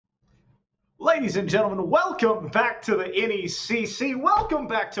Ladies and gentlemen, welcome back to the NECC. Welcome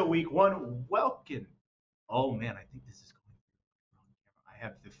back to week one. Welcome. Oh man, I think this is going to. I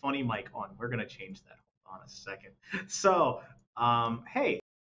have the funny mic on. We're going to change that. Hold on a second. So, hey.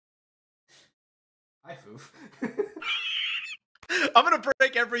 Hi, Foof. I'm going to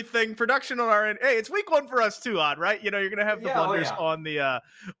break everything. Production on our end. Hey, it's week one for us too, Odd, right? You know, you're going to have the blunders on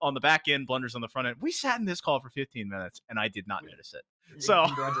the back end, blunders on the front end. We sat in this call for 15 minutes, and I did not notice it. So,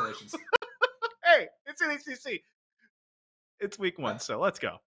 congratulations. Hey, it's NECC. It's week one, so let's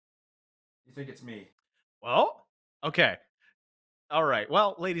go. You think it's me? Well, okay. All right.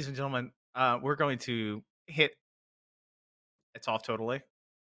 Well, ladies and gentlemen, we're going to hit. It's off totally.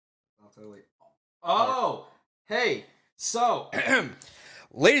 Oh, hey. So,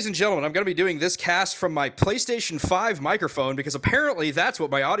 ladies and gentlemen, I'm going to be doing this cast from my PlayStation 5 microphone because apparently that's what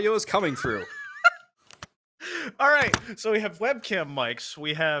my audio is coming through. All right, so we have webcam mics,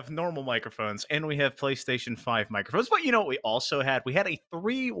 we have normal microphones, and we have PlayStation 5 microphones. But you know what we also had? We had a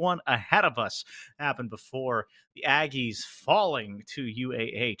 3-1 ahead of us happen before the Aggies falling to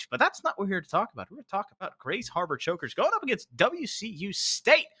UAH. But that's not what we're here to talk about. We're here to talk about Grays Harbor Chokers going up against WCU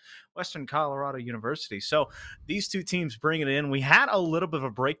State, Western Colorado University. So these two teams bringing it in. We had a little bit of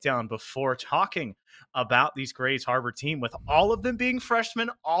a breakdown before talking about these Grays Harbor team, with all of them being freshmen,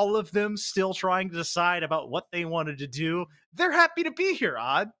 all of them still trying to decide about what they wanted to do. They're happy to be here,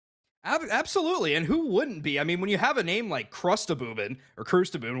 Odd. Absolutely, and who wouldn't be? I mean, when you have a name like Krustaboobin or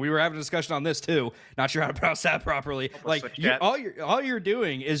Krustaboon, we were having a discussion on this too. Not sure how to pronounce that properly. Like, all you're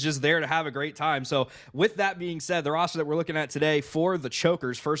doing is just there to have a great time. So, with that being said, the roster that we're looking at today for the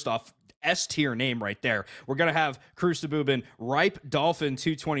Chokers, first off, S-tier name right there. We're going to have Krustaboobin, Ripe Dolphin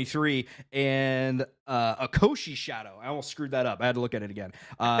 223, and a Koshi Shadow. I almost screwed that up. I had to look at it again.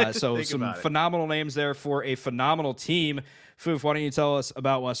 So some phenomenal names there for a phenomenal team. Foof, why don't you tell us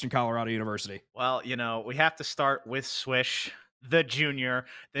about Western Colorado University? Well, you know, we have to start with Swish, the junior,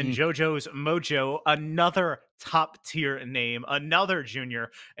 then JoJo's Mojo, another top-tier name, another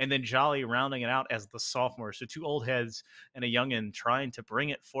junior, and then Jolly rounding it out as the sophomore. So two old heads and a youngin trying to bring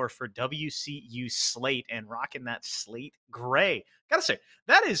it forth for WCU Slate and rocking that Slate gray. Gotta say,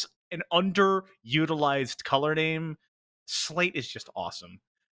 that is an underutilized color name. Slate is just awesome.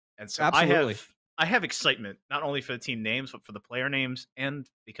 And so absolutely. I have excitement, not only for the team names, but for the player names. And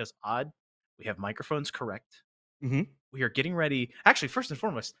because, Odd, we have microphones correct. Mm-hmm. We are getting ready. Actually, first and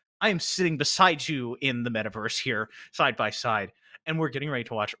foremost, I am sitting beside you in the metaverse here, side by side, and we're getting ready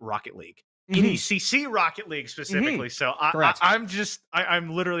to watch Rocket League. NECC Rocket League specifically. So I'm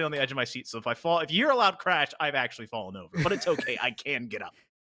literally on the edge of my seat. So if you hear a loud crash, I've actually fallen over. But it's okay. I can get up.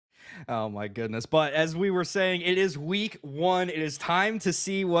 Oh my goodness. But as we were saying, it is week one. It is time to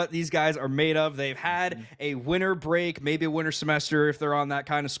see what these guys are made of. They've had a winter break, maybe a winter semester if they're on that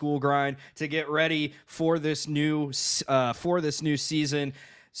kind of school grind, to get ready for this new season.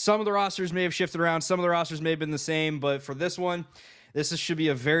 Some of the rosters may have shifted around. Some of the rosters may have been the same. But for this one, should be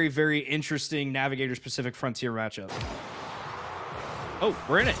a very, very interesting Navigators Pacific Frontier matchup. Oh,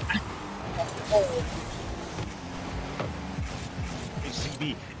 we're in it.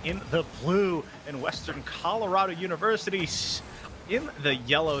 ACB in the blue and Western Colorado University in the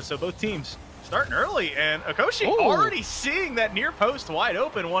yellow. So both teams starting early, and Akoshi already seeing that near post wide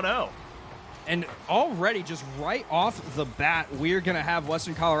open 1-0. And already, just right off the bat, we're going to have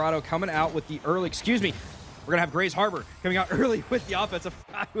Western Colorado coming out with the early, we're going to have Grays Harbor coming out early with the offensive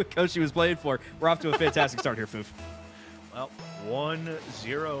what Koshi was playing for. We're off to a fantastic start here, Foof. Well,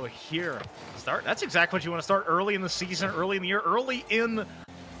 1-0 here. That's exactly what you want to start early in the season, early in the year, early in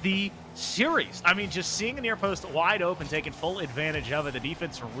the series. I mean, just seeing a near post wide open, taking full advantage of it. The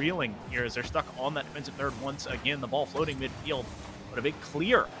defense reeling here as they're stuck on that defensive third once again. The ball floating midfield, but a big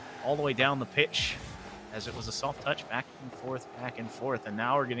clear all the way down the pitch as it was a soft touch back and forth. And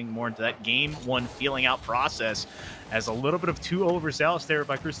now we're getting more into that game one feeling out process as a little bit of too overzealous there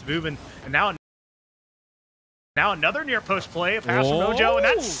by Krustaboobin. And now another near post play, a pass from Mojo, and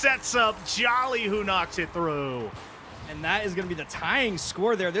that sets up Jolly, who knocks it through. And that is going to be the tying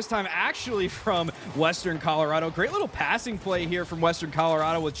score there, this time actually from Western Colorado. Great little passing play here from Western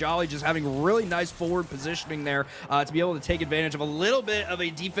Colorado, with Jolly just having really nice forward positioning there to be able to take advantage of a little bit of a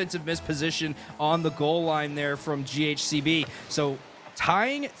defensive misposition on the goal line there from GHCB. So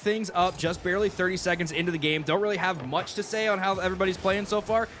tying things up just barely 30 seconds into the game. Don't really have much to say on how everybody's playing so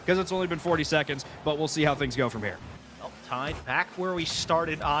far because it's only been 40 seconds, but we'll see how things go from here. Well, tied back where we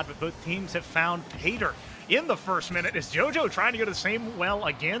started, Odd, but both teams have found Pater in the first minute. Is JoJo trying to go to the same well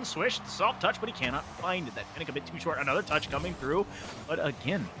again? Swish, the soft touch, but he cannot find it. That pinning a bit too short. Another touch coming through, but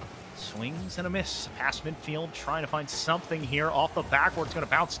again, Swings and a miss. Past midfield, trying to find something here off the backboard. It's going to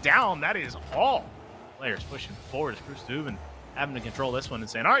bounce down. That is all. Players pushing forward as Cruz Dubin having to control this one and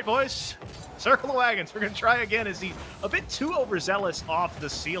saying, all right, boys, circle the wagons. We're going to try again. Is he a bit too overzealous off the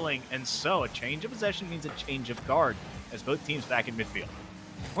ceiling? And so a change of possession means a change of guard as both teams back in midfield.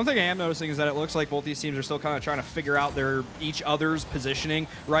 One thing I am noticing is that it looks like both these teams are still kind of trying to figure out each other's positioning,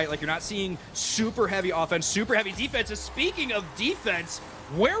 right? Like, you're not seeing super heavy offense, super heavy defense. And speaking of defense,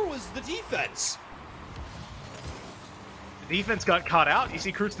 where was the defense? The defense got caught out. You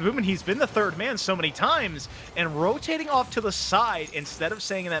see Cruz Dubin, he's been the third man so many times, and rotating off to the side instead of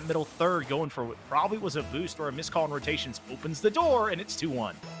staying in that middle third, going for what probably was a boost or a missed call in rotations, opens the door, and it's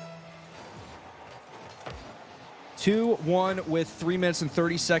 2-1. 2-1 with 3 minutes and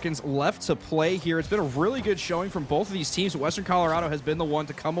 30 seconds left to play here. It's been a really good showing from both of these teams. Western Colorado has been the one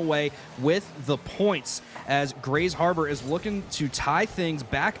to come away with the points as Grays Harbor is looking to tie things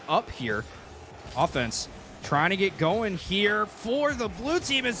back up here. Offense trying to get going here for the blue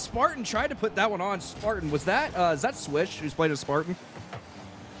team as Spartan tried to put that one on. Spartan, is that Swish who's playing as Spartan?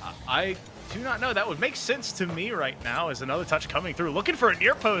 I do not know. That would make sense to me right now as another touch coming through. Looking for a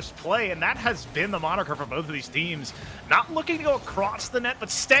near post play, and that has been the moniker for both of these teams. Not looking to go across the net,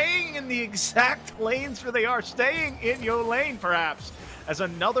 but staying in the exact lanes where they are. Staying in your lane, perhaps. As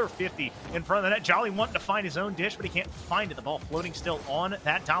another 50 in front of the net. Jolly wanting to find his own dish, but he can't find it. The ball floating still on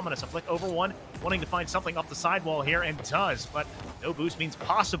that Dominus. A flick over one, wanting to find something off the sidewall here, and does. But no boost means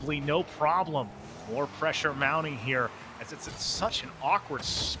possibly no problem. More pressure mounting here, as it's in such an awkward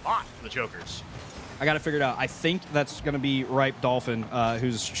spot for the Jokers. I got to figure it out. I think that's going to be Ripe Dolphin,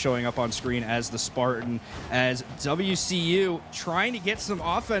 who's showing up on screen as the Spartan, as WCU trying to get some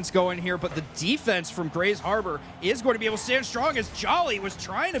offense going here, but the defense from Grays Harbor is going to be able to stand strong as Jolly was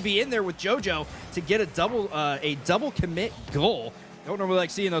trying to be in there with JoJo to get a double commit goal. Don't normally like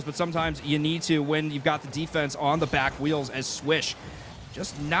seeing those, but sometimes you need to when you've got the defense on the back wheels as Swish.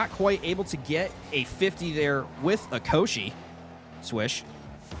 Just not quite able to get a 50 there with a Koshi. Swish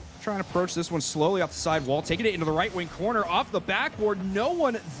trying to approach this one slowly off the side wall, taking it into the right wing corner off the backboard. No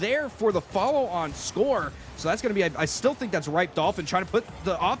one there for the follow-on score. So that's going to be, I still think that's Ripe Dolphin trying to put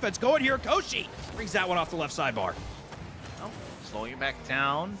the offense going here. Koshi brings that one off the left sidebar. Well, slowing it back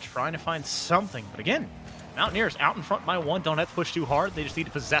down, trying to find something. But again, Mountaineers out in front by one. Don't have to push too hard. They just need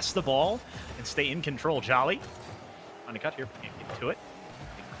to possess the ball and stay in control. Jolly trying to cut here, can't get to it.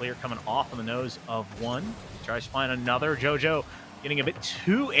 Clear coming off on the nose of one. Tries to find another. JoJo getting a bit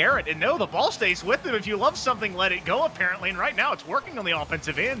too errant. And no, the ball stays with him. If you love something, let it go, apparently. And right now, it's working on the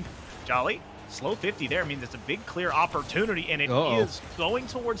offensive end. Jolly, slow 50 there. I mean, it's a big clear opportunity, and it is going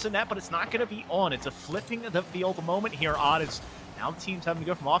towards the net, but it's not going to be on. It's a flipping of the field moment here. Odd is now the team's having to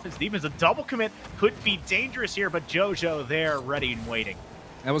go from offense to defense. A double commit could be dangerous here, but JoJo there ready and waiting.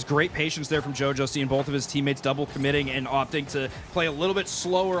 That was great patience there from JoJo, seeing both of his teammates double committing and opting to play a little bit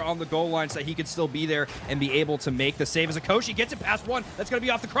slower on the goal line so that he could still be there and be able to make the save. As Akoshi gets it past one, that's going to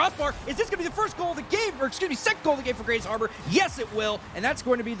be off the crossbar. Is this going to be the first goal of the game, or excuse me, second goal of the game for Grays Harbor? Yes, it will, and that's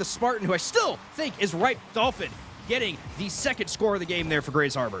going to be the Spartan, who I still think is Ripe Dolphin, getting the second score of the game there for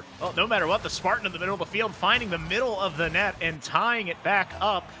Grays Harbor. Well, no matter what, the Spartan in the middle of the field, finding the middle of the net and tying it back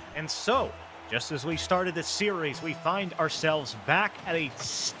up, and so just as we started this series, we find ourselves back at a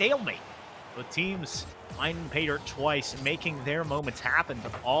stalemate. The teams finding pay dirt twice, making their moments happen.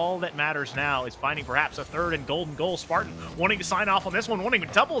 But all that matters now is finding perhaps a third and golden goal. Spartan wanting to sign off on this one, wanting to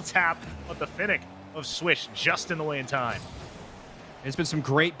double tap, but the finick of Swish just in the way in time. It's been some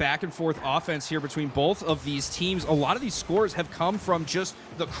great back and forth offense here between both of these teams. A lot of these scores have come from just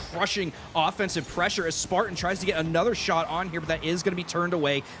the crushing offensive pressure as Spartan tries to get another shot on here, but that is going to be turned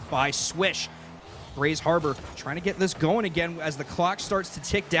away by Swish. Grays Harbor trying to get this going again as the clock starts to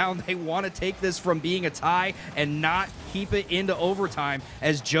tick down. They want to take this from being a tie and not keep it into overtime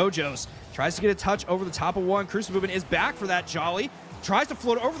as JoJo's tries to get a touch over the top of one. Cruz Movement is back for that. Jolly tries to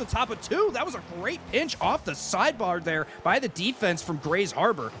float over the top of two. That was a great pinch off the sidebar there by the defense from Grays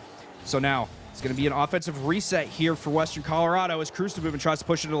Harbor. So now it's going to be an offensive reset here for Western Colorado as Cruz Movement tries to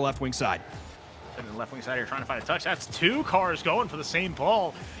push it to the left wing side. To the left wing side here, trying to find a touch. That's two cars going for the same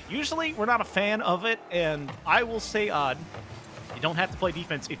ball. Usually, we're not a fan of it, and I will say, Odd, you don't have to play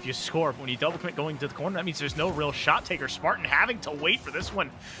defense if you score. But when you double commit going to the corner, that means there's no real shot taker. Spartan having to wait for this one.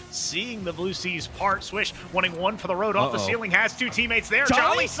 Seeing the Blue Seas part. Swish wanting one for the road off the ceiling. Has two teammates there.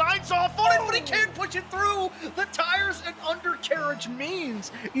 Jolly signs off on it, but he can't push it through. The tires and undercarriage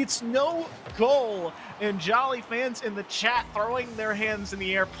means it's no goal. And Jolly fans in the chat throwing their hands in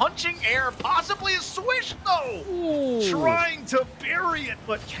the air, punching air, possibly a Swish though. Ooh. Trying to bury it,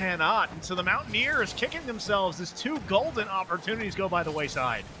 but cannot. And so the Mountaineers kicking themselves as two golden opportunities go by the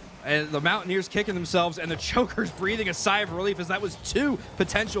wayside. And the Mountaineers kicking themselves, and the Chokers breathing a sigh of relief, as that was 2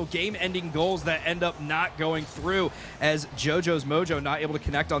 potential game-ending goals that end up not going through, as JoJo's Mojo not able to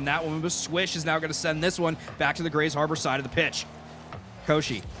connect on that one. But Swish is now going to send this one back to the Grays Harbor side of the pitch.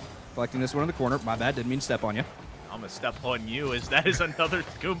 Koshi collecting this one in the corner. My bad, didn't mean to step on you. I'm going to step on you, as that is another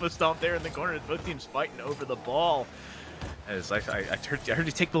Goomba stomp there in the corner. Both teams fighting over the ball. As I heard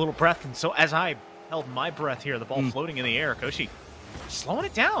you take the little breath, and so as I held my breath here, the ball floating in the air, Koshi slowing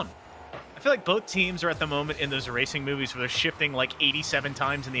it down. I feel like both teams are at the moment in those racing movies where they're shifting like 87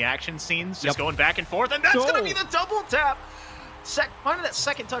 times in the action scenes, just going back and forth, and that's going to be the double tap. Finally, that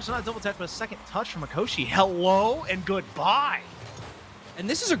second touch, not a double tap, but a second touch from Akoshi. Hello and goodbye. And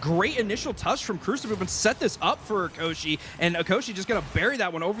this is a great initial touch from Cruz to set this up for Akoshi, and Akoshi just going to bury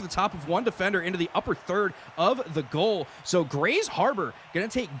that one over the top of one defender into the upper third of the goal. So Grays Harbor going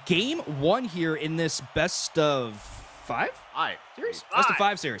to take game 1 here in this best of 5 series? Best of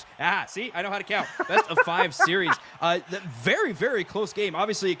 5 series. See, I know how to count. Best of 5 series. Very, very close game.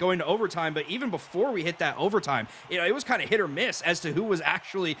 Obviously, going to overtime, but even before we hit that overtime, it was kind of hit or miss as to who was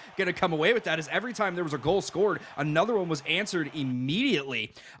actually going to come away with that, as every time there was a goal scored, another one was answered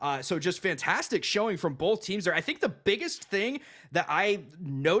immediately. So just fantastic showing from both teams there. I think the biggest thing that I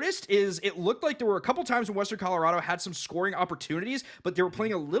noticed is it looked like there were a couple times when Western Colorado had some scoring opportunities, but they were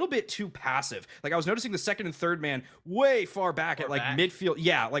playing a little bit too passive. Like, I was noticing the second and third man way far back at like midfield.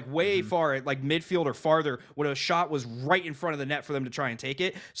 Yeah, like way far at like midfield or farther when a shot was right in front of the net for them to try and take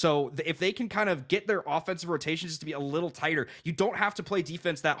it. So if they can kind of get their offensive rotations to be a little tighter, you don't have to play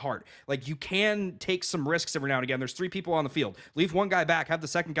defense that hard. Like, you can take some risks every now and again. There's 3 people on the field. Leave one guy back, have the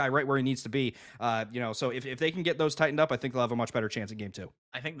second guy right where he needs to be. So if they can get those tightened up, I think they'll have a much better chance in game 2.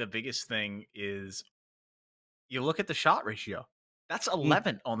 I think the biggest thing is you look at the shot ratio. That's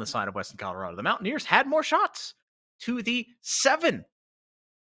 11 on the side of Western Colorado. The Mountaineers had more shots to the 7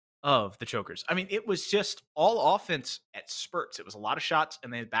 of the Chokers. I mean, it was just all offense at spurts. It was a lot of shots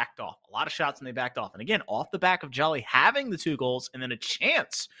and they backed off. A lot of shots and they backed off. And again, off the back of Jolly having the 2 goals and then a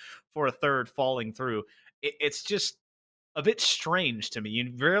chance for a third falling through. It's just a bit strange to me.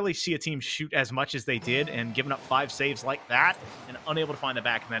 You rarely see a team shoot as much as they did and giving up 5 saves like that and unable to find the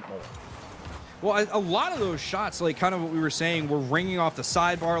back of net goal. Well, a lot of those shots, like kind of what we were saying, were ringing off the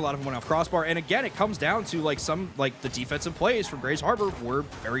sidebar. A lot of them went off crossbar. And again, it comes down to like the defensive plays from Grays Harbor were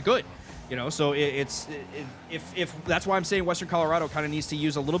very good. So if that's why I'm saying Western Colorado kind of needs to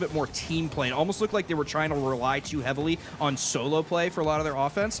use a little bit more team play. It almost looked like they were trying to rely too heavily on solo play for a lot of their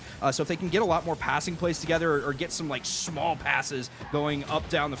offense. So if they can get a lot more passing plays together or get some like small passes going up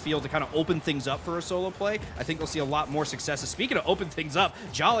down the field to kind of open things up for a solo play, I think they'll see a lot more success. Speaking of open things up,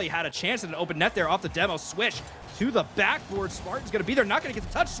 Jolly had a chance at an open net there off the demo. Swish to the backboard. Spartan's going to be there, not going to get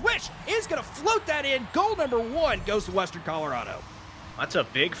the touch. Swish is going to float that in. Goal number 1 goes to Western Colorado. That's a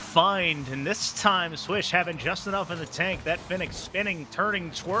big find, and this time Swish having just enough in the tank. That Phoenix spinning, turning,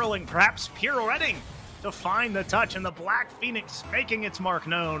 twirling, perhaps pirouetting to find the touch, and the Black Phoenix making its mark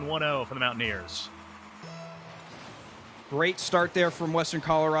known. 1-0 for the Mountaineers. Great start there from Western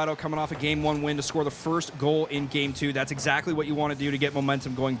Colorado, coming off a Game 1 win to score the first goal in Game 2. That's exactly what you want to do to get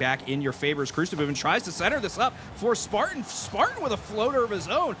momentum going back in your favor. As Krustabubin tries to center this up for Spartan. Spartan with a floater of his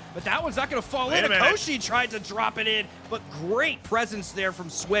own, but that one's not going to fall in. Akoshi tried to drop it in, but great presence there from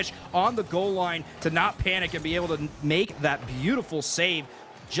Swish on the goal line to not panic and be able to make that beautiful save.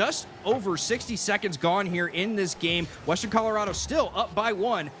 Just over 60 seconds gone here in this game. Western Colorado still up by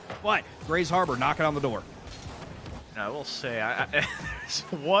 1, but Grays Harbor knocking on the door. I will say, there's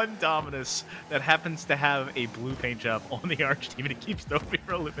one Dominus that happens to have a blue paint job on the orange team, and it keeps throwing me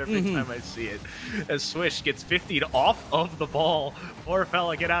for a loop every time I see it. As Swish gets 50'd off of the ball. Poor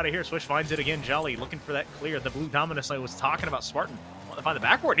fella, get out of here. Swish finds it again. Jolly looking for that clear. The blue Dominus I was talking about, Spartan. To find the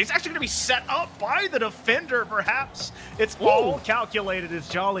backboard. He's actually going to be set up by the defender, perhaps. It's all calculated as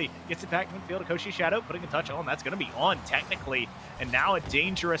Jolly gets it back in midfield. Akoshi Shadow putting a touch on. That's going to be on technically. And now a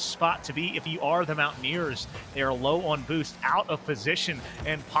dangerous spot to be if you are the Mountaineers. They are low on boost, out of position,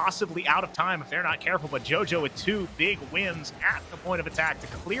 and possibly out of time if they're not careful. But JoJo with 2 big wins at the point of attack to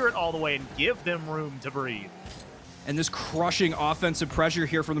clear it all the way and give them room to breathe. And this crushing offensive pressure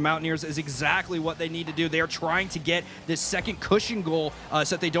here from the Mountaineers is exactly what they need to do. They are trying to get this second cushion goal so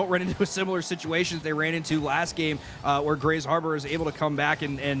that they don't run into a similar situation that they ran into last game where Grays Harbor is able to come back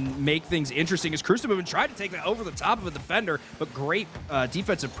and make things interesting. As Krustabubin tried to take that over the top of a defender, but great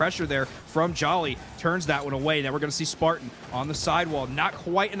defensive pressure there from Jolly turns that one away. Now we're going to see Spartan on the sidewall. Not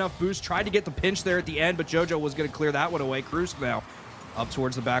quite enough boost. Tried to get the pinch there at the end, but JoJo was going to clear that one away. Cruz now up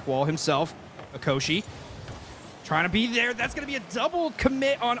towards the back wall himself. Akoshi trying to be there. That's going to be a double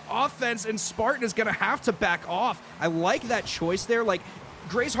commit on offense, and Spartan is going to have to back off. I like that choice there. Like,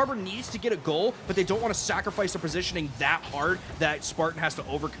 Grays Harbor needs to get a goal, but they don't want to sacrifice the positioning that hard that Spartan has to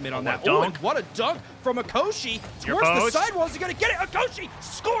overcommit on that. Oh, and what a dunk from Akoshi towards the sidewall. Is he going to get it? Akoshi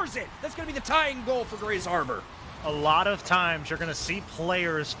scores it. That's going to be the tying goal for Grays Harbor. A lot of times you're going to see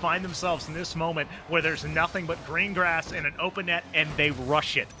players find themselves in this moment where there's nothing but green grass and an open net, and they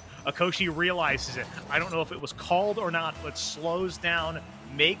rush it. Akoshi realizes it. I don't know if it was called or not, but slows down,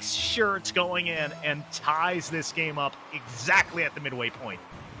 makes sure it's going in, and ties this game up exactly at the midway point.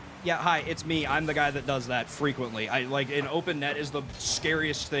 Yeah, hi, it's me. I'm the guy that does that frequently. An open net is the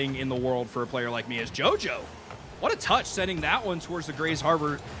scariest thing in the world for a player like me as JoJo. What a touch, sending that one towards the Grays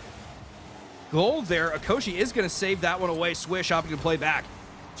Harbor goal there. Akoshi is going to save that one away. Swish opting to play back.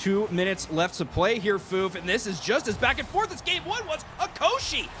 2 minutes left to play here, Foof, and this is just as back and forth as game one was.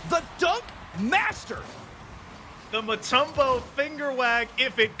 Akoshi, the dunk master. The Matumbo finger wag,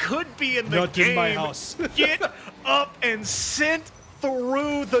 if it could be in the game, in my house. Get up and sent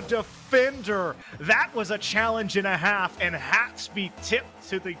through the defender. That was a challenge and a half, and hats be tipped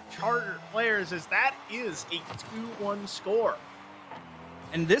to the Charter players as that is a 2-1 score.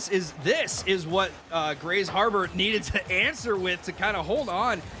 And this is what Grays Harbor needed to answer with to kind of hold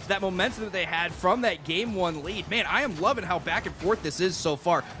on to that momentum that they had from that game one lead. Man, I am loving how back and forth this is so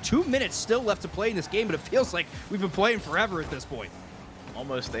far. 2 minutes still left to play in this game, but it feels like we've been playing forever at this point.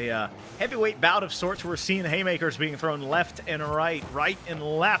 Almost a heavyweight bout of sorts. We're seeing haymakers being thrown left and right. Right and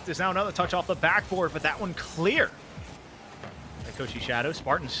left is now another touch off the backboard, but that one clear. Akoshi Shadow,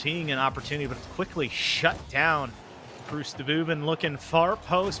 Spartan seeing an opportunity, but it's quickly shut down. Bruce DeBubin looking far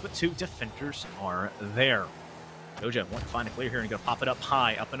post, but 2 defenders are there. Doja want to find a clear here and going to pop it up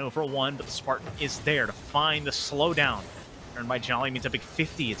high, up and over 1, but the Spartan is there to find the slowdown. Earned by Jolly means a big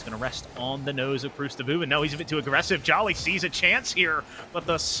 50. It's going to rest on the nose of Bruce DeBubin. No, he's a bit too aggressive. Jolly sees a chance here, but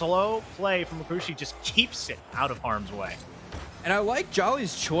the slow play from Akoshi just keeps it out of harm's way. And I like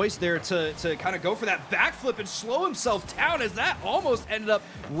Jolly's choice there to kind of go for that backflip and slow himself down, as that almost ended up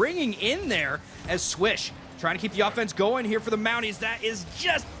ringing in there as Swish trying to keep the offense going here for the Mounties. That is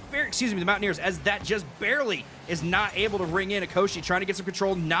just the Mountaineers, as that just barely is not able to ring in. Akoshi trying to get some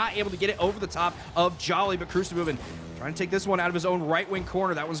control, not able to get it over the top of Jolly, but Cruz moving, trying to take this one out of his own right wing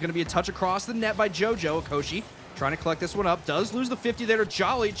corner. That one's going to be a touch across the net by JoJo. Akoshi trying to collect this one up, does lose the 50 there to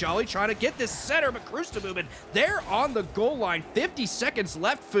Jolly. Jolly trying to get this center, but Cruz moving there on the goal line. 50 seconds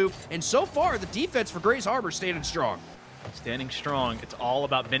left, Foof, and so far the defense for Grays Harbor standing strong. Standing strong. It's all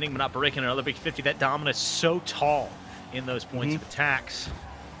about bending but not breaking. Another big 50. That dominance so tall in those points of attacks.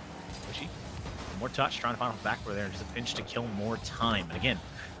 Bushy, more touch, trying to find a backboard there, and just a pinch to kill more time. And again,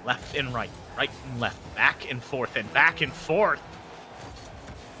 left and right, right and left, back and forth,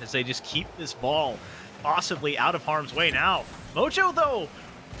 as they just keep this ball possibly out of harm's way. Now, Mojo, though,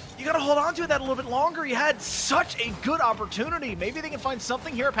 you got to hold on to that a little bit longer. You had such a good opportunity. Maybe they can find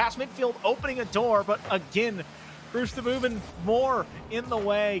something here past midfield, opening a door, but again, Bruce DeBubin more in the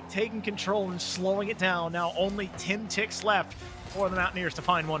way, taking control and slowing it down. Now only 10 ticks left for the Mountaineers to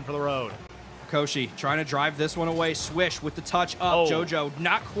find one for the road. Akoshi trying to drive this one away. Swish with the touch up. JoJo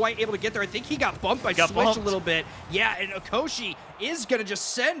not quite able to get there. I think he got bumped by Swish a little bit. Yeah, and Akoshi is going to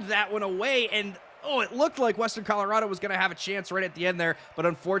just send that one away. And it looked like Western Colorado was going to have a chance right at the end there, but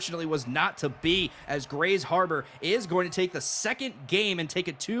unfortunately was not to be, as Grays Harbor is going to take the second game and take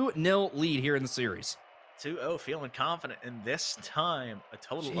a 2-0 lead here in the series. 2-0, feeling confident, and this time a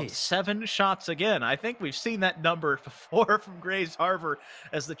total of 7 shots again. I think we've seen that number before from Grays Harbor,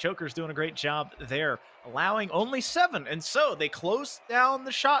 as the Chokers doing a great job there, allowing only 7. And so they closed down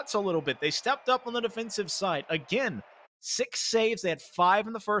the shots a little bit. They stepped up on the defensive side. Again, 6 saves. They had 5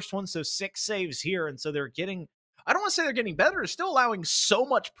 in the first one, so 6 saves here. And so they're getting, I don't want to say they're getting better. They're still allowing so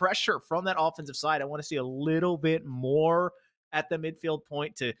much pressure from that offensive side. I want to see a little bit more at the midfield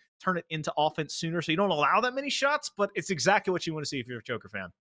point to turn it into offense sooner, so you don't allow that many shots, but it's exactly what you want to see if you're a Choker fan.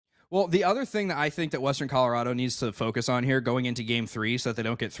 Well, the other thing that I think that Western Colorado needs to focus on here going into Game 3 so that they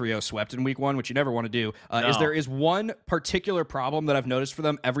don't get 3-0 swept in Week 1, which you never want to do, is there is one particular problem that I've noticed for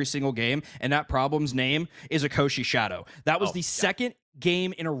them every single game, and that problem's name is Akoshi Shadow. That was the second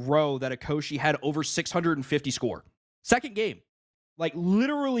game in a row that Akoshi had over 650 score. Second game. Like,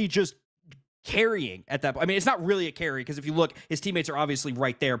 literally just carrying at that point. I mean, it's not really a carry because if you look, his teammates are obviously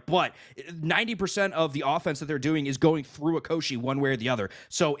right there, but 90% of the offense that they're doing is going through Akoshi one way or the other.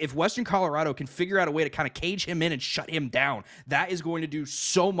 So if Western Colorado can figure out a way to kind of cage him in and shut him down, that is going to do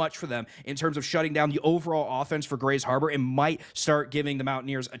so much for them in terms of shutting down the overall offense for Grays Harbor, and might start giving the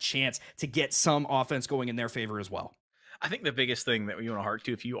Mountaineers a chance to get some offense going in their favor as well. I think the biggest thing that you want to hark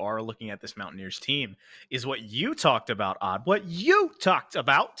to if you are looking at this Mountaineers team is what you talked about, Odd. What you talked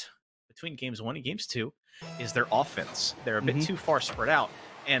about between games 1 and games 2, is their offense. They're a bit too far spread out,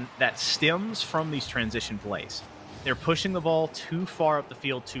 and that stems from these transition plays. They're pushing the ball too far up the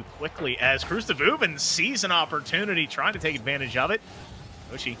field too quickly as Krustevubin sees an opportunity, trying to take advantage of it.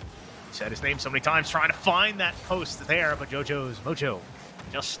 Yoshi said his name so many times, trying to find that post there, but JoJo's mojo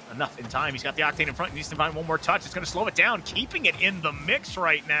just enough in time. He's got the Octane in front. He needs to find one more touch. It's going to slow it down, keeping it in the mix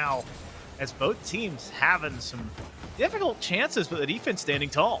right now as both teams having some difficult chances, but the defense standing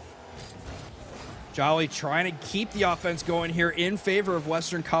tall. Jolly trying to keep the offense going here in favor of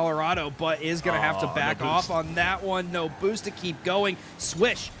Western Colorado, but is going to have to back off on that one. No boost to keep going.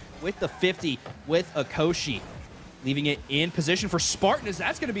 Swish with the 50 with Akoshi, leaving it in position for Spartan, as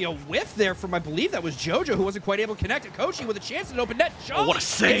that's going to be a whiff there from, I believe that was JoJo, who wasn't quite able to connect. Akoshi with a chance at an open net. Jolly what a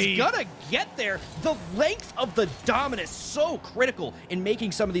save! is going to get there. The length of the Dominus so critical in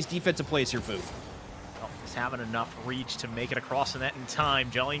making some of these defensive plays here, Foof. Having enough reach to make it across the net in time.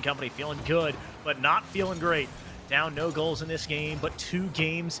 Jolly and company feeling good, but not feeling great. Down no goals in this game, but 2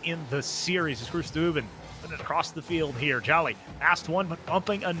 games in the series. As Krustevubin putting it across the field here. Jolly passed one, but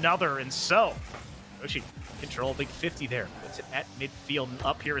bumping another, and so Yoshi control, big 50 there. Puts it at midfield, and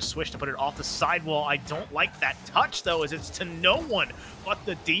up here is Swish to put it off the sidewall. I don't like that touch, though, as it's to no one but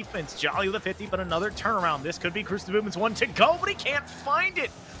the defense. Jolly with a 50, but another turnaround. This could be Krustevubin's one to go, but he can't find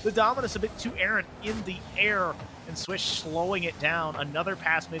it. The Dominus a bit too errant in the air, and Swish slowing it down. Another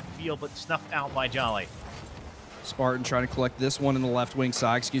pass midfield, but snuffed out by Jolly. Spartan trying to collect this one in the right wing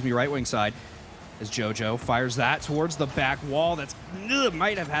side, as JoJo fires that towards the back wall. That's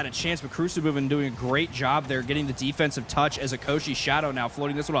might have had a chance, but Krustevubin doing a great job there, getting the defensive touch as Akoshi Shadow now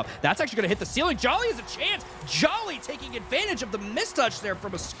floating this one up. That's actually going to hit the ceiling. Jolly has a chance. Jolly taking advantage of the mistouch there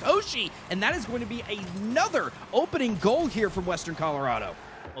from Akoshi, and that is going to be another opening goal here from Western Colorado.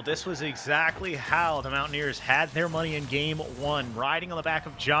 Well, this was exactly how the Mountaineers had their money in game 1. Riding on the back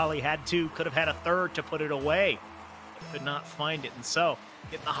of Jolly, had 2, could have had a third to put it away, but could not find it. And so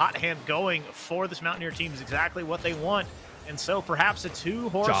getting the hot hand going for this Mountaineer team is exactly what they want. And so perhaps a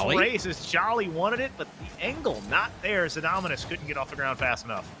 2-horse race as Jolly wanted it, but the angle not there. Dominus couldn't get off the ground fast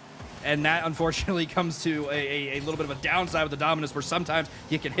enough. And that, unfortunately, comes to a little bit of a downside with the Dominus, where sometimes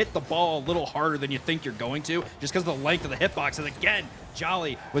you can hit the ball a little harder than you think you're going to, just because of the length of the hitbox. And again,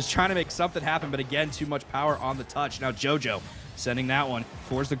 Jolly was trying to make something happen, but again, too much power on the touch. Now JoJo sending that one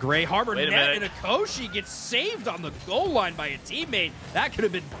towards the Gray Harbor net, and Akoshi gets saved on the goal line by a teammate. That could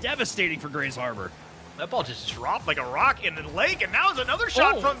have been devastating for Grays Harbor. That ball just dropped like a rock in the lake, and now it's another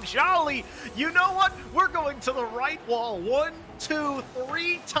shot from Jolly. You know what? We're going to the right wall. 1, 2,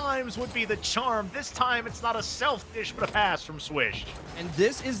 3 times would be the charm. This time it's not a self-dish, but a pass from Swish. And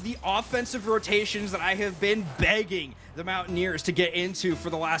this is the offensive rotations that I have been begging the Mountaineers to get into for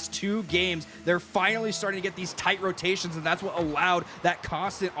the last 2 games. They're finally starting to get these tight rotations, and that's what allowed that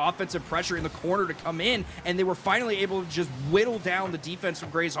constant offensive pressure in the corner to come in, and they were finally able to just whittle down the defense from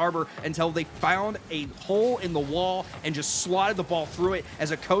Grays Harbor until they found a hole in the wall and just slotted the ball through it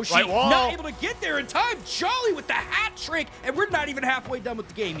as Akoshi not able to get there in time. Jolly with the hat trick, and we're not even halfway done with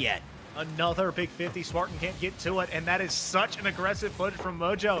the game yet. Another big 50. Spartan can't get to it, and that is such an aggressive push from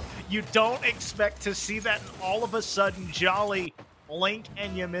Mojo. You don't expect to see that, and all of a sudden, Jolly, blink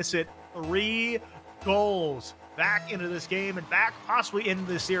and you miss it. 3 goals back into this game and back possibly into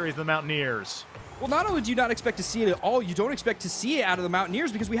this series of the Mountaineers. Well, not only do you not expect to see it at all, you don't expect to see it out of the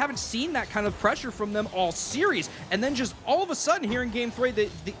Mountaineers because we haven't seen that kind of pressure from them all series. And then just all of a sudden here in game 3,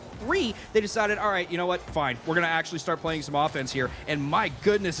 they decided, all right, you know what, fine. We're going to actually start playing some offense here. And my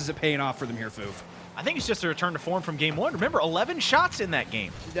goodness, is it paying off for them here, Foof. I think it's just a return to form from game 1. Remember, 11 shots in that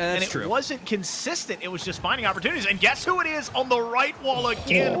game. That's true. And it wasn't consistent. It was just finding opportunities. And guess who it is on the right wall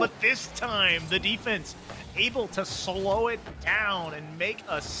again? But this time, the defense able to slow it down and make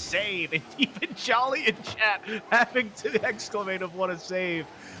a save. And even Jolly in chat having to exclamate of what a save.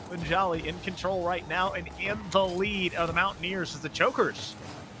 When Jolly in control right now and in the lead of the Mountaineers as the Chokers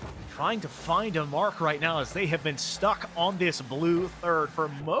trying to find a mark right now as they have been stuck on this blue third for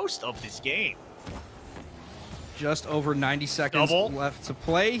most of this game. Just over 90 seconds left to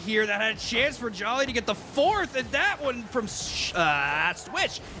play here. That had a chance for Jolly to get the 4th, and that one from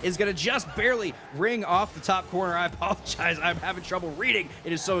Swish is going to just barely ring off the top corner. I apologize. I'm having trouble reading.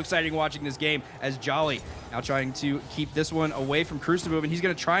 It is so exciting watching this game as Jolly now trying to keep this one away from Krustevubin. He's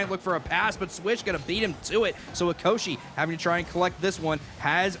going to try and look for a pass, but Swish going to beat him to it. So Akoshi having to try and collect this one,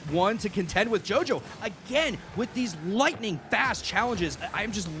 has one to contend with JoJo. Again, with these lightning fast challenges,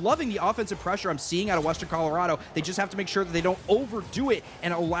 I'm just loving the offensive pressure I'm seeing out of Western Colorado. They just have to make sure that they don't overdo it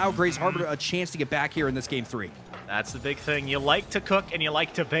and allow Grays Harbor a chance to get back here in this game 3. That's the big thing. You like to cook and you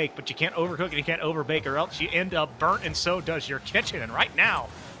like to bake, but you can't overcook and you can't overbake, or else you end up burnt, and so does your kitchen. And right now,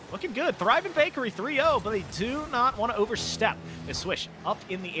 Looking good. Thriving Bakery 3-0, but they do not want to overstep. They swish up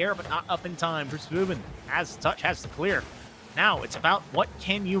in the air, but not up in time. Bruce Boobin has the touch, has the clear. Now it's about what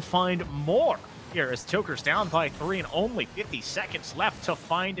can you find more here as Chokers down by 3 and only 50 seconds left to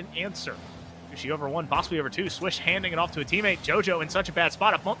find an answer. She over 1, possibly over 2. Swish handing it off to a teammate. JoJo in such a bad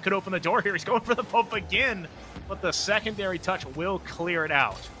spot. A bump could open the door here. He's going for the bump again, but the secondary touch will clear it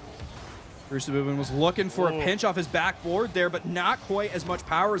out. Bruce Boobin was looking for a pinch off his backboard there, but not quite as much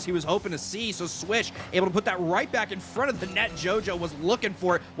power as he was hoping to see. So Swish able to put that right back in front of the net. JoJo was looking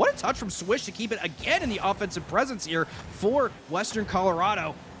for it. What a touch from Swish to keep it again in the offensive presence here for Western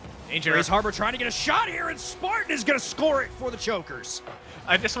Colorado. Grays Harbor trying to get a shot here, and Spartan is going to score it for the Chokers.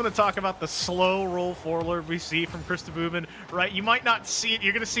 I just want to talk about the slow roll forward we see from Krista Boobin, right? You might not see it.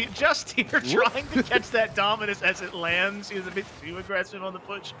 You're going to see it just here trying to catch that Dominus as it lands. He was a bit too aggressive on the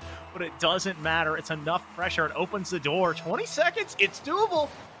push, but it doesn't matter. It's enough pressure. It opens the door. 20 seconds. It's doable.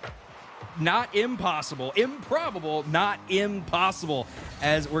 Not impossible. Improbable, not impossible.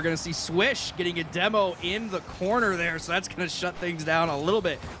 As we're going to see Swish getting a demo in the corner there, so that's going to shut things down a little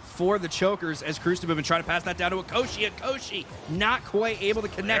bit for the Chokers as Krista Boobin trying to pass that down to Akoshi. Akoshi not quite able to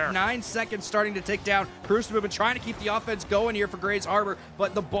connect. There. 9 seconds starting to tick down. Krista Boobin trying to keep the offense going here for Grays Harbor,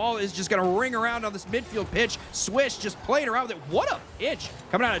 but the ball is just going to ring around on this midfield pitch. Swish just playing around with it. What a pitch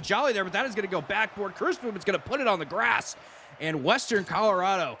coming out of Jolly there, but that is going to go backboard. Krista Boobin's going to put it on the grass, and Western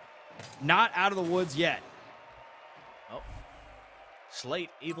Colorado not out of the woods yet. Oh,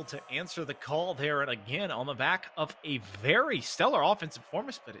 Slate able to answer the call there, and again on the back of a very stellar offensive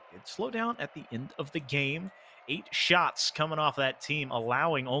performance, but it did slow down at the end of the game. 8 shots coming off that team,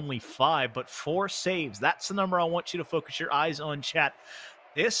 allowing only 5, but 4 saves. That's the number I want you to focus your eyes on, chat.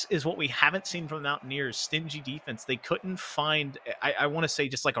 This is what we haven't seen from the Mountaineers. Stingy defense. They couldn't find, I want to say,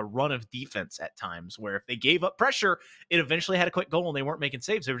 just like a run of defense at times, where if they gave up pressure, it eventually had a quick goal and they weren't making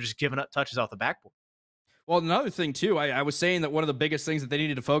saves. They were just giving up touches off the backboard. Well, another thing, too, I was saying that one of the biggest things that they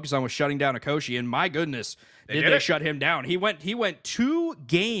needed to focus on was shutting down Akoshi, and my goodness, did they shut him down. He went 2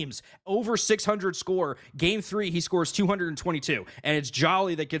 games over 600 score. Game 3, he scores 222, and it's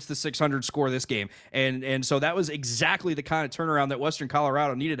Jolly that gets the 600 score this game. And so that was exactly the kind of turnaround that Western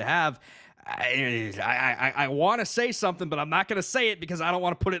Colorado needed to have. I want to say something, but I'm not going to say it because I don't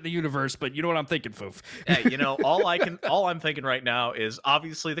want to put it in the universe, but you know what I'm thinking, Foof. Hey, you know, all I'm thinking right now is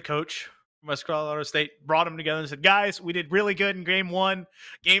obviously the coach West Colorado State brought them together and said, guys, we did really good in game 1.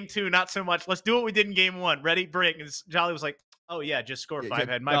 Game 2, not so much. Let's do what we did in game 1. Ready? Bring. And Jolly was like, oh, yeah, just score 5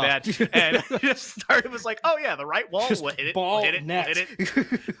 head. My bad. And just started was like, oh, yeah, the right wall will hit it. Ball, hit it. net. Hit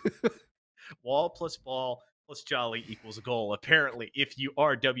it. Wall plus ball plus Jolly equals a goal. Apparently, if you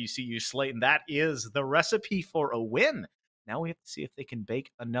are WCU Slate, and that is the recipe for a win. Now we have to see if they can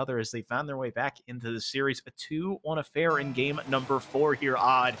bake another as they found their way back into the series. A 2-1 affair in game number 4 here,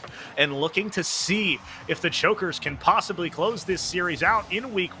 Odd. And looking to see if the Chokers can possibly close this series out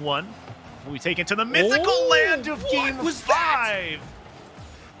in week 1. We take it to the mythical land of game 5.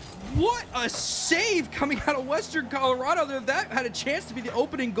 What a save coming out of Western Colorado there. That had a chance to be the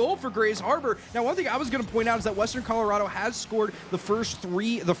opening goal for Grays Harbor. Now, one thing I was going to point out is that Western Colorado has scored the first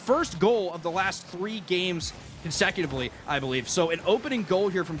goal of the last 3 games consecutively, I believe. So an opening goal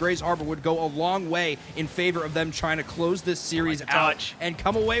here from Grays Harbor would go a long way in favor of them trying to close this series out and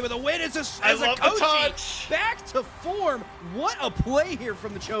come away with a win as a coach. Back to form. What a play here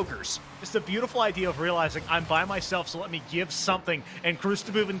from the Chokers. Just a beautiful idea of realizing I'm by myself, so let me give something. And Krista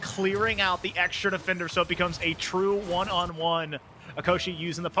Boobin clearing out the extra defender so it becomes a true one-on-one. Akoshi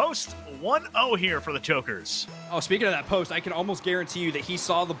using the post. 1-0 here for the Chokers. Oh, speaking of that post, I can almost guarantee you that he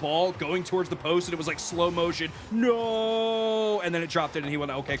saw the ball going towards the post and it was like slow motion. No! And then it dropped in and he went,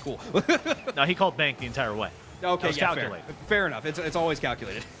 okay, cool. No, he called bank the entire way. Okay, yeah, fair enough. It's always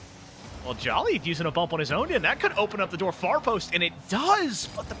calculated. Well, Jolly using a bump on his own end. That could open up the door far post, and it does,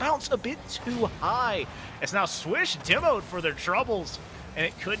 but the bounce a bit too high. It's now Swish demoed for their troubles, and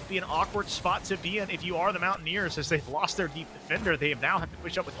it could be an awkward spot to be in if you are the Mountaineers, as they've lost their deep defender. They have now had to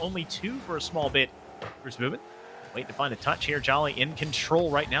push up with only 2 for a small bit. Bruce Boobin waiting to find a touch here. Jolly in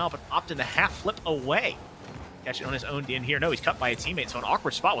control right now, but opting to half flip away. Catch it on his own end here. No, he's cut by a teammate, so an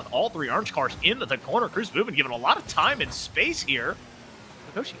awkward spot with all 3 orange cars into the corner. Bruce Boobin given a lot of time and space here.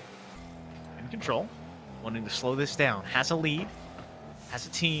 Akoshi in control, wanting to slow this down. Has a lead, has a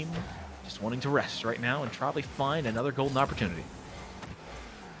team, just wanting to rest right now and probably find another golden opportunity.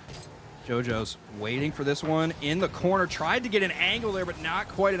 JoJo's waiting for this one in the corner. Tried to get an angle there, but not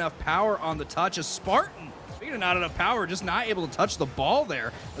quite enough power on the touch. A Spartan, speaking of not enough power, just not able to touch the ball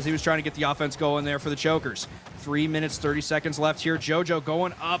there as he was trying to get the offense going there for the Chokers. 3 minutes, 30 seconds left here. JoJo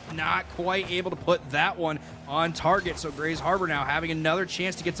going up, not quite able to put that one on target. So Grays Harbor now having another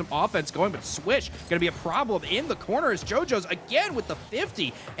chance to get some offense going, but Swish going to be a problem in the corner as JoJo's again with the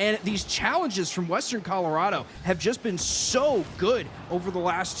 50. And these challenges from Western Colorado have just been so good over the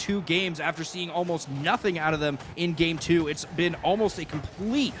last 2 games after seeing almost nothing out of them in game 2. It's been almost a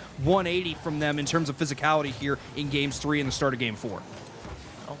complete 180 from them in terms of physicality here in games 3 and the start of game 4.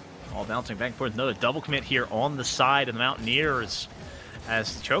 All bouncing back and forth. Another double commit here on the side of the Mountaineers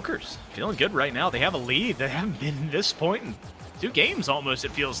as the Chokers feeling good right now. They have a lead. They haven't been this point in 2 games almost,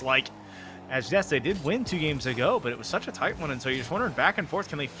 it feels like. As yes, they did win 2 games ago, but it was such a tight one. And so you're just wondering back and forth,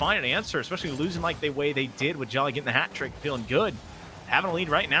 can they find an answer, especially losing like the way they did with Jolly getting the hat trick, feeling good. Having a lead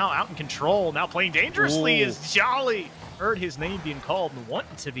right now, out in control. Now playing dangerously as Jolly heard his name being called and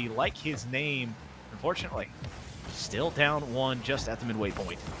wanting to be like his name. Unfortunately, still down 1 just at the midway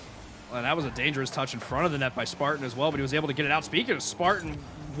point. Well, that was a dangerous touch in front of the net by Spartan as well, but he was able to get it out. Speaking of Spartan,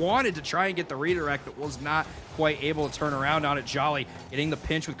 wanted to try and get the redirect, but was not quite able to turn around on it. Jolly getting the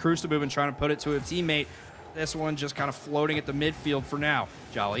pinch with Krustabub and trying to put it to a teammate. This one just kind of floating at the midfield for now.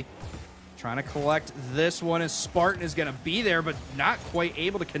 Jolly trying to collect this one as Spartan is going to be there, but not quite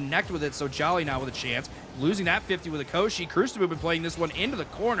able to connect with it. So Jolly now with a chance. Losing that 50 with a Koshi. Krustabub playing this one into the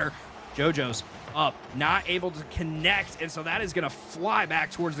corner. JoJo's up, not able to connect, and so that is going to fly back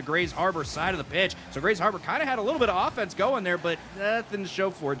towards the Grays Harbor side of the pitch. So Grays Harbor kind of had a little bit of offense going there, but nothing to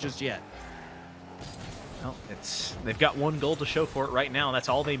show for it just yet. Well, they've got 1 goal to show for it right now. That's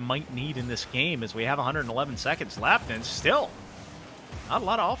all they might need in this game as we have 111 seconds left, and still not a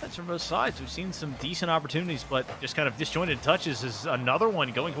lot of offense from both sides. We've seen some decent opportunities, but just kind of disjointed touches is another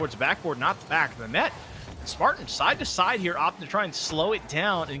one going towards the backboard, not the back of the net. Spartan side to side here, opting to try and slow it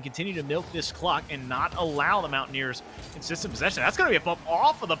down and continue to milk this clock and not allow the Mountaineers consistent possession. That's going to be a bump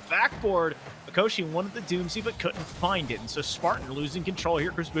off of the backboard. Akoshi wanted the Doomsday but couldn't find it. And so Spartan losing control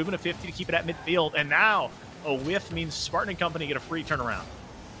here. Chris moving to 50 to keep it at midfield. And now a whiff means Spartan and company get a free turnaround.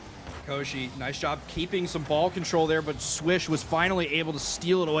 Akoshi, nice job keeping some ball control there, but Swish was finally able to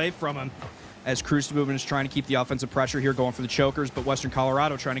steal it away from him. As Krustabub is trying to keep the offensive pressure here going for the Chokers, but Western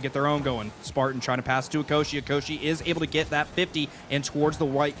Colorado trying to get their own going. Spartan trying to pass to Akoshi. Akoshi is able to get that 50 and towards the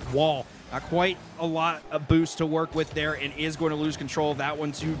white wall. Not quite a lot of boost to work with there and is going to lose control of that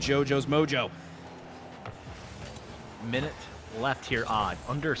one to JoJo's Mojo. Minute left here, odd.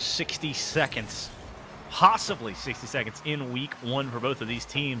 Under 60 seconds. Possibly 60 seconds in week 1 for both of these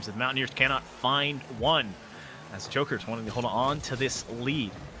teams. The Mountaineers cannot find one. As the Chokers wanting to hold on to this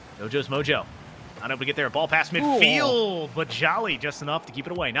lead. JoJo's Mojo not able to get there. Ball past midfield, but Jolly just enough to keep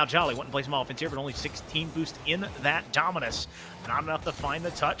it away. Now Jolly wanting to play some offense here, but only 16 boost in that Dominus. Not enough to find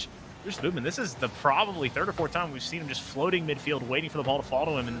the touch. There's movement. This is the probably 3rd or 4th time we've seen him just floating midfield, waiting for the ball to fall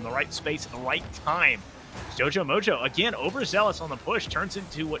to him in the right space at the right time. JoJo Mojo, again, overzealous on the push, turns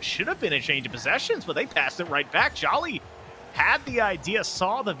into what should have been a change of possessions, but they passed it right back. Jolly had the idea,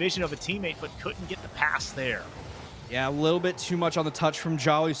 saw the vision of a teammate, but couldn't get the pass there. Yeah, a little bit too much on the touch from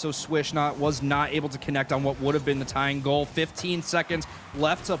Jolly, so Swish was not able to connect on what would have been the tying goal. 15 seconds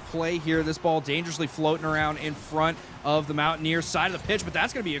left to play here. This ball dangerously floating around in front of the Mountaineers side of the pitch, but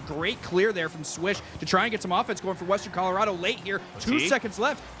that's going to be a great clear there from Swish to try and get some offense going for Western Colorado late here. 2 seconds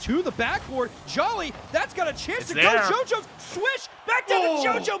left to the backboard. Jolly, that's got a chance to go. JoJo, Swish, back down to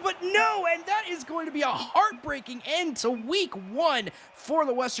JoJo, but no, and that is going to be a heartbreaking end to week 1 for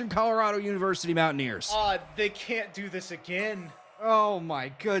the Western Colorado University Mountaineers. They can't do this again. Oh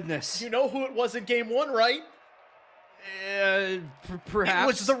my goodness. You know who it was in game 1, right? Perhaps. It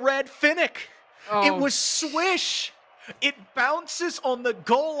was the Red Finnick. Oh. It was Swish. It bounces on the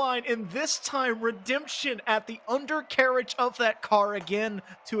goal line, and this time redemption at the undercarriage of that car again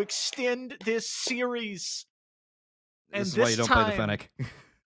to extend this series. This is why you don't play the Fennec.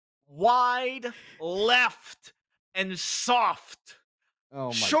 Wide left and soft. Oh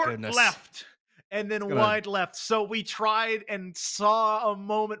my Short goodness. left and then wide left. So we tried and saw a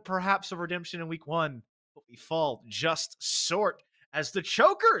moment perhaps of redemption in week 1, but we fall just short as the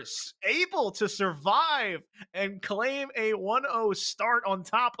Chokers able to survive and claim a 1-0 start on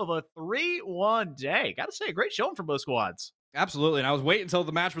top of a 3-1 day. Gotta say, a great showing from both squads. Absolutely, and I was waiting until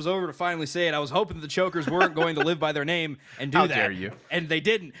the match was over to finally say it. I was hoping that the Chokers weren't going to live by their name and do that. How dare you? And they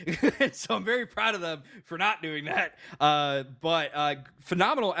didn't. So I'm very proud of them for not doing that. But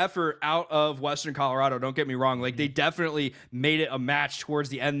phenomenal effort out of Western Colorado, don't get me wrong. Like, they definitely made it a match towards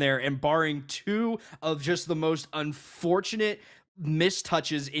the end there, and barring 2 of just the most unfortunate missed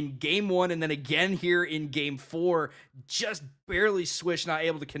touches in game 1 and then again here in game 4, just barely Swish not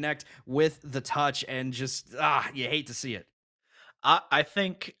able to connect with the touch, and just you hate to see it. I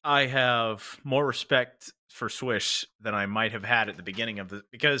think I have more respect for Swish than I might have had at the beginning of the,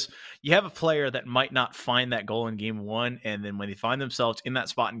 because you have a player that might not find that goal in game 1, and then when they find themselves in that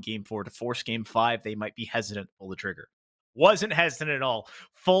spot in game 4 to force game 5, they might be hesitant to pull the trigger. Wasn't hesitant at all.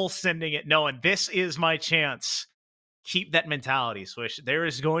 Full sending it, knowing this is my chance. Keep that mentality, Swish. There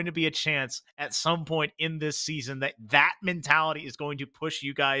is going to be a chance at some point in this season that mentality is going to push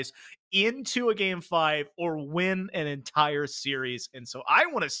you guys into a game 5 or win an entire series. And so I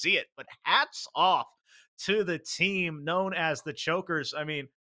want to see it, but hats off to the team known as the Chokers. I mean,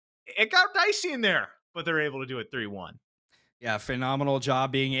 it got dicey in there, but they're able to do it 3-1. Yeah, phenomenal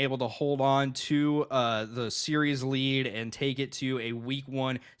job being able to hold on to the series lead and take it to a week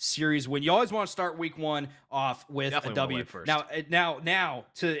 1 series win. You always want to start week 1 off with a W. Now,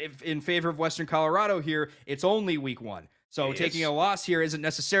 in favor of Western Colorado here, it's only week 1. So taking a loss here isn't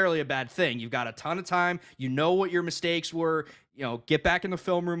necessarily a bad thing. You've got a ton of time. You know what your mistakes were. Get back in the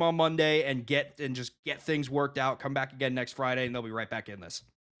film room on Monday and just get things worked out. Come back again next Friday, and they'll be right back in this.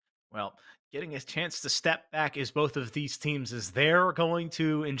 Well, getting a chance to step back is both of these teams as they're going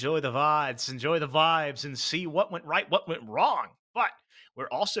to enjoy the vibes, and see what went right, what went wrong. But we're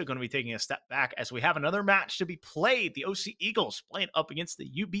also going to be taking a step back as we have another match to be played. The OC Eagles playing up against the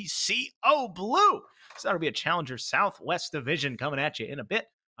UBCO Blue. So that'll be a Challenger Southwest Division coming at you in a bit.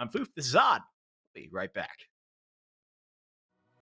 I'm Foof. This is Odd. We'll be right back.